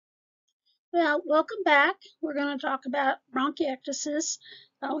Well, welcome back. We're going to talk about bronchiectasis.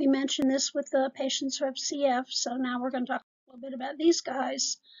 We mentioned this with the patients who have CF, so now we're going to talk a little bit about these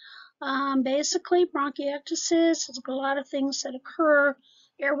guys. Basically, bronchiectasis is a lot of things that occur: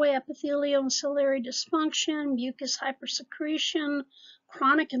 airway epithelial and ciliary dysfunction, mucus hypersecretion,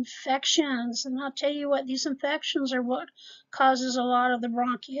 chronic infections. And I'll tell you what, these infections are what causes a lot of the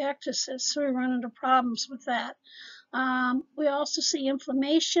bronchiectasis, so we run into problems with that. We also see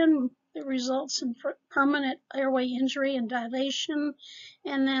inflammation that results in permanent airway injury and dilation,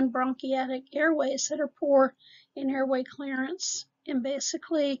 and then bronchitic airways that are poor in airway clearance. And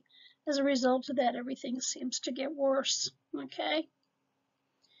basically, as a result of that, everything seems to get worse, okay?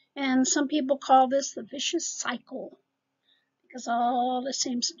 And some people call this the vicious cycle because all this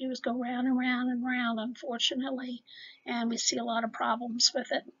seems to do is go round and round and round, unfortunately, and we see a lot of problems with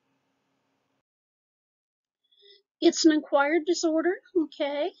it. It's an acquired disorder,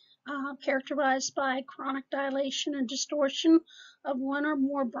 okay, characterized by chronic dilation and distortion of one or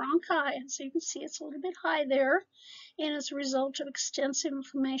more bronchi. And so you can see it's a little bit high there. And as a result of extensive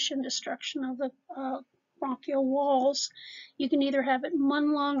inflammation, destruction of the bronchial walls. You can either have it in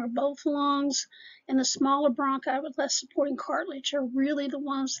one lung or both lungs. And the smaller bronchi with less supporting cartilage are really the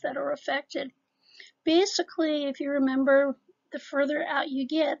ones that are affected. Basically, if you remember, the further out you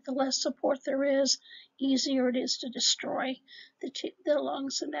get, the less support there is, easier it is to destroy the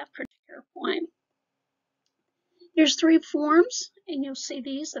lungs at that particular point. There's three forms, and you'll see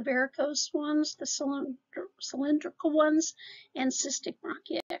these: the varicose ones, the cylindrical ones, and cystic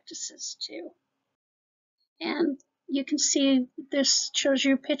bronchiectasis too. And you can see this shows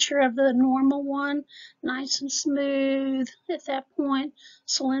you a picture of the normal one, nice and smooth at that point.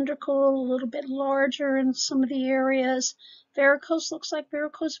 Cylindrical, a little bit larger in some of the areas. Varicose looks like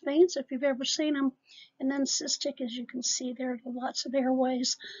varicose veins if you've ever seen them. And then cystic, as you can see, there are lots of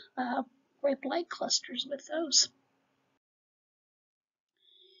airways, red light clusters with those.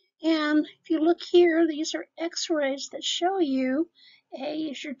 And if you look here, these are x-rays that show you A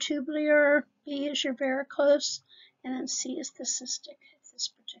is your tubular, B is your varicose, and then C is the cystic at this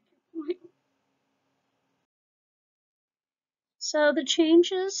particular point. So the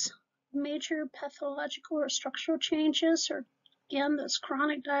changes, major pathological or structural changes, are again this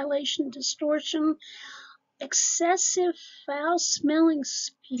chronic dilation, distortion, excessive foul-smelling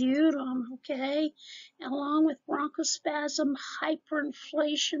sputum, okay, along with bronchospasm,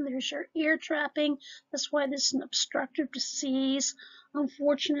 hyperinflation. There's your ear trapping. That's why this is an obstructive disease.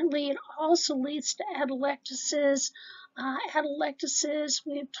 Unfortunately, it also leads to atelectasis. Atelectasis,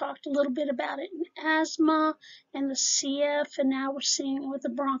 we've talked a little bit about it in asthma and the CF, and now we're seeing it with the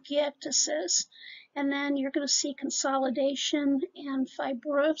bronchiectasis. And then you're going to see consolidation and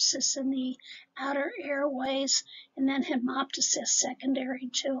fibrosis in the outer airways, and then hemoptysis secondary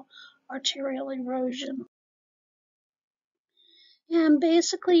to arterial erosion. And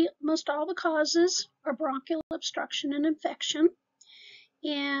basically, most all the causes are bronchial obstruction and infection.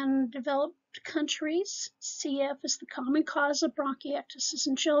 In developed countries, CF is the common cause of bronchiectasis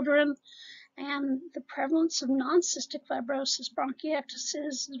in children. And the prevalence of non-cystic fibrosis bronchiectasis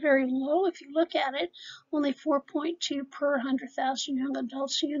is very low. If you look at it, only 4.2 per 100,000 young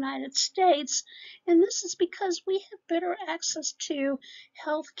adults in the United States. And this is because we have better access to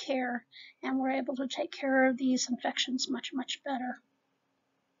health care, and we're able to take care of these infections much, much better.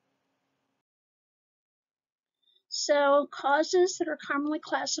 So causes that are commonly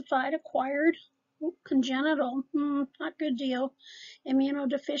classified: acquired, congenital, not good deal,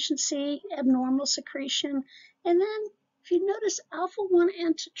 immunodeficiency, abnormal secretion, and then if you notice, alpha-1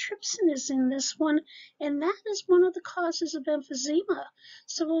 antitrypsin is in this one, and that is one of the causes of emphysema.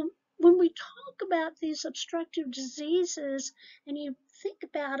 So when we talk about these obstructive diseases and you think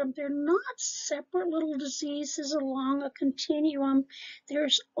about them, they're not separate little diseases along a continuum.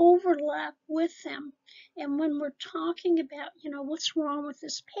 There's overlap with them. And when we're talking about, what's wrong with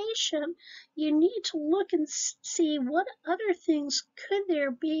this patient, you need to look and see what other things could there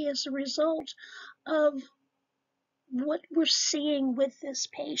be as a result of what we're seeing with this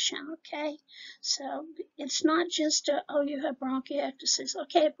patient, okay? So it's not just, you have bronchiectasis,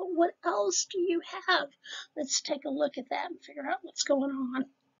 okay, but what else do you have? Let's take a look at that and figure out what's going on.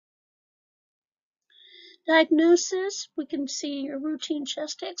 Diagnosis, we can see a routine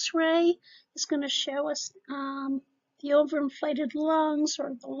chest x-ray is going to show us the overinflated lungs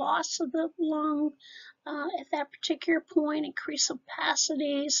or the loss of the lung at that particular point, increased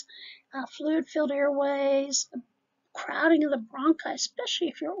opacities, fluid-filled airways, crowding of the bronchi, especially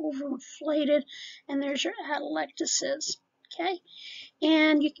if you're overinflated, and there's your atelectasis, okay?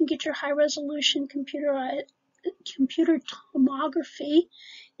 And you can get your high-resolution computerized computer tomography.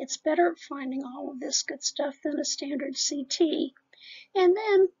 It's better at finding all of this good stuff than a standard CT. And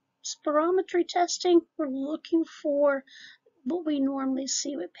then spirometry testing, we're looking for what we normally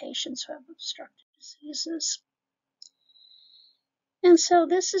see with patients who have obstructive diseases. And so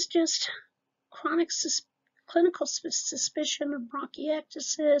this is just clinical suspicion of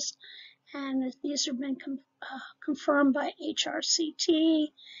bronchiectasis, and these have been confirmed by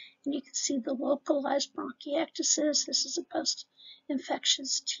HRCT. And you can see the localized bronchiectasis. This is a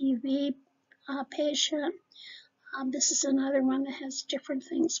post-infectious TB patient. This is another one that has different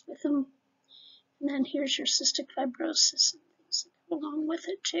things with them. And then here's your cystic fibrosis and things that go along with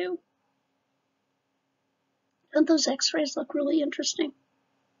it too. And those x-rays look really interesting.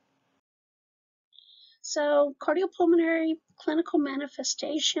 So cardiopulmonary clinical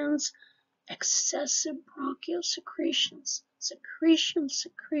manifestations, excessive bronchial secretions. Secretions.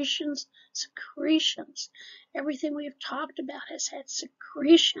 Everything we've talked about has had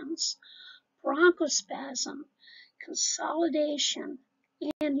secretions. Bronchospasm, consolidation,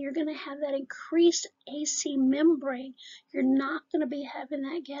 and you're going to have that increased AC membrane. You're not going to be having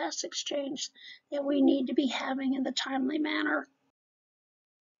that gas exchange that we need to be having in the timely manner.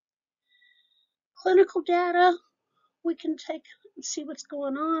 Clinical data, we can take and see what's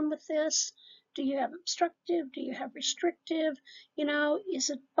going on with this. Do you have obstructive? Do you have restrictive? Is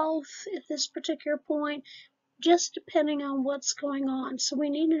it both at this particular point? Just depending on what's going on. So we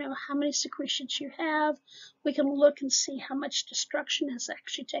need to know how many secretions you have. We can look and see how much destruction has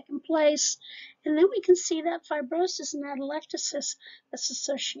actually taken place. And then we can see that fibrosis and atelectasis that's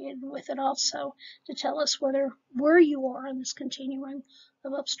associated with it also to tell us where you are in this continuum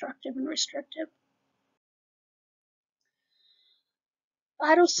of obstructive and restrictive.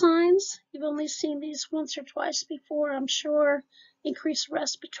 Vital signs, you've only seen these once or twice before, I'm sure. Increased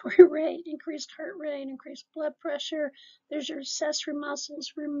respiratory rate, increased heart rate, increased blood pressure. There's your accessory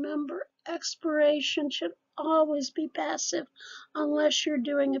muscles. Remember, expiration should always be passive unless you're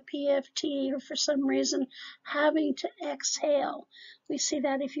doing a PFT or for some reason having to exhale. We see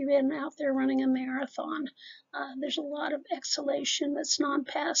that if you've been out there running a marathon. There's a lot of exhalation that's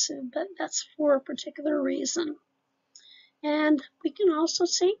non-passive, but that's for a particular reason. And we can also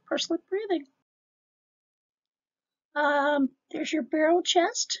see pursed lip breathing. There's your barrel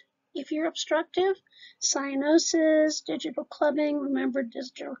chest. If you're obstructive, cyanosis, digital clubbing. Remember,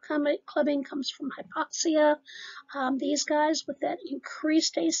 digital clubbing comes from hypoxia. These guys with that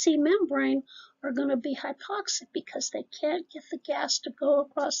increased AC membrane are going to be hypoxic because they can't get the gas to go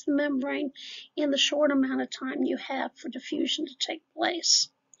across the membrane in the short amount of time you have for diffusion to take place.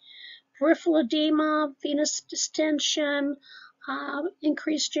 Peripheral edema, venous distension,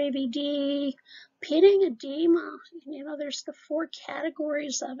 increased JVD, pitting edema. There's the 4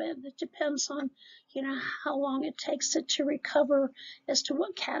 categories of it. It depends on, how long it takes it to recover as to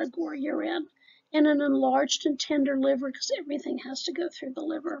what category you're in. And an enlarged and tender liver, because everything has to go through the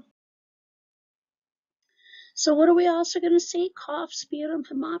liver. So what are we also going to see? Cough, sputum,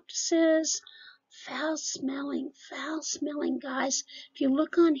 hemoptysis. Foul smelling, guys. If you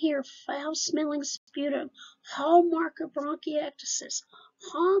look on here, foul smelling sputum, hallmark of bronchiectasis.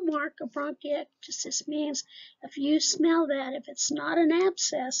 Hallmark of bronchiectasis means if you smell that, if it's not an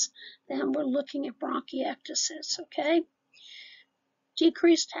abscess, then we're looking at bronchiectasis, okay?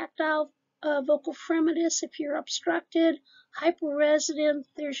 Decreased tactile vocal fremitus if you're obstructed. Hyperresident,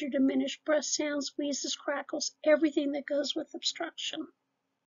 there's your diminished breath sounds, wheezes, crackles, everything that goes with obstruction.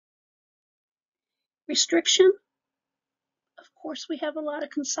 Restriction, of course, we have a lot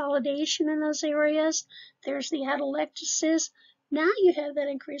of consolidation in those areas. There's the atelectasis. Now you have that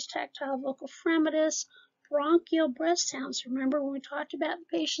increased tactile vocal fremitus, bronchial breath sounds. Remember when we talked about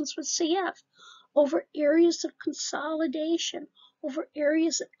patients with CF, over areas of consolidation, over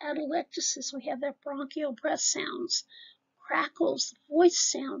areas of atelectasis, we have that bronchial breath sounds, crackles, voice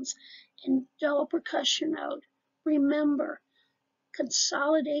sounds, and dull percussion note. Remember,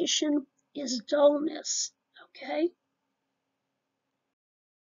 consolidation is dullness, okay?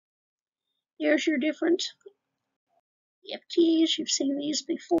 Here's your different EFTs. You've seen these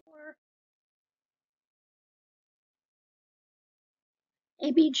before.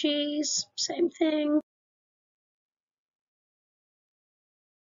 ABGs, same thing.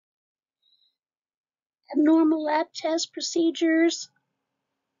 Abnormal lab test procedures.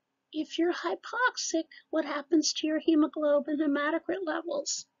 If you're hypoxic, what happens to your hemoglobin hematocrit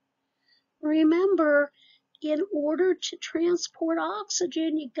levels? Remember, in order to transport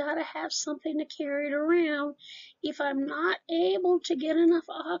oxygen, you gotta have something to carry it around. If I'm not able to get enough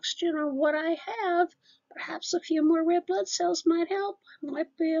oxygen on what I have, Perhaps a few more red blood cells might help.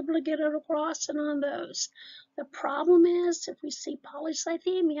 Might be able to get it across and on those. The problem is, if we see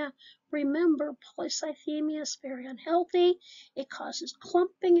polycythemia, remember polycythemia is very unhealthy. It causes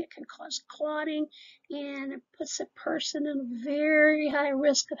clumping, it can cause clotting, and it puts a person in a very high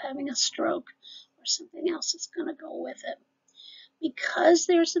risk of having a stroke or something else that's going to go with it. Because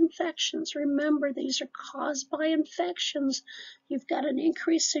there's infections, remember these are caused by infections. You've got an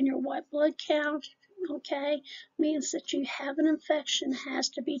increase in your white blood count, okay? Means that you have an infection, has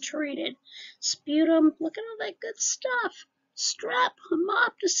to be treated. Sputum, look at all that good stuff. Strep,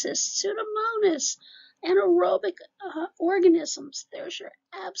 hemoptysis, pseudomonas, anaerobic organisms. There's your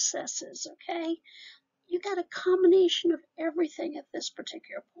abscesses, okay? You got a combination of everything at this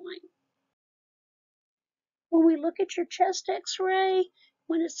particular point. When we look at your chest x-ray,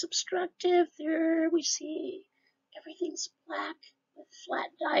 when it's obstructive, there we see everything's black with flat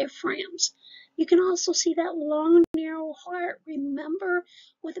diaphragms. You can also see that long, narrow heart. Remember,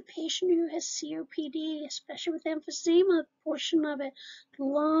 with a patient who has COPD, especially with emphysema portion of it, the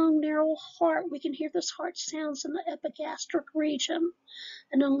long, narrow heart, we can hear those heart sounds in the epigastric region.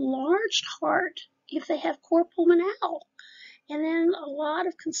 An enlarged heart, if they have cor pulmonale, and then a lot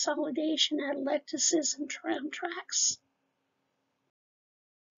of consolidation, atelectasis, and tram tracks.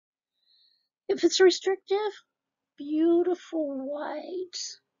 If it's restrictive, beautiful white.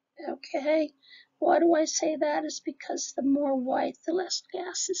 Okay, why do I say that? Is because the more white, the less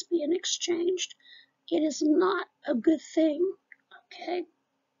gas is being exchanged. It is not a good thing. Okay.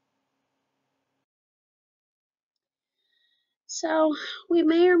 So we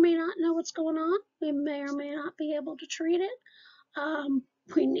may or may not know what's going on. We may or may not be able to treat it.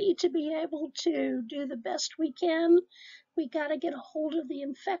 We need to be able to do the best we can. We got to get a hold of the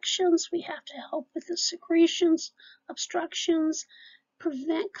infections. We have to help with the secretions, obstructions,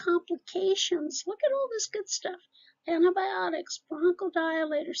 prevent complications. Look at all this good stuff. Antibiotics,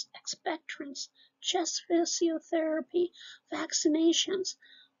 bronchodilators, expectorants, chest physiotherapy, vaccinations.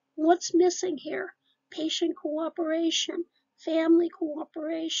 What's missing here? Patient cooperation, family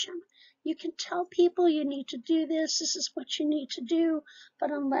cooperation. You can tell people you need to do this, this is what you need to do, but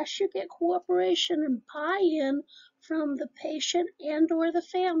unless you get cooperation and buy-in from the patient and or the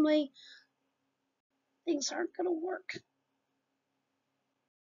family, things aren't going to work.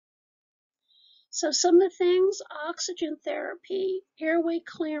 So some of the things, oxygen therapy, airway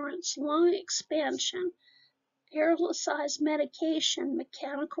clearance, lung expansion, aerosolized medication,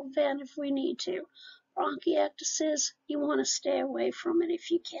 mechanical vent if we need to. Bronchiectasis, you want to stay away from it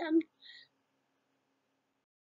if you can.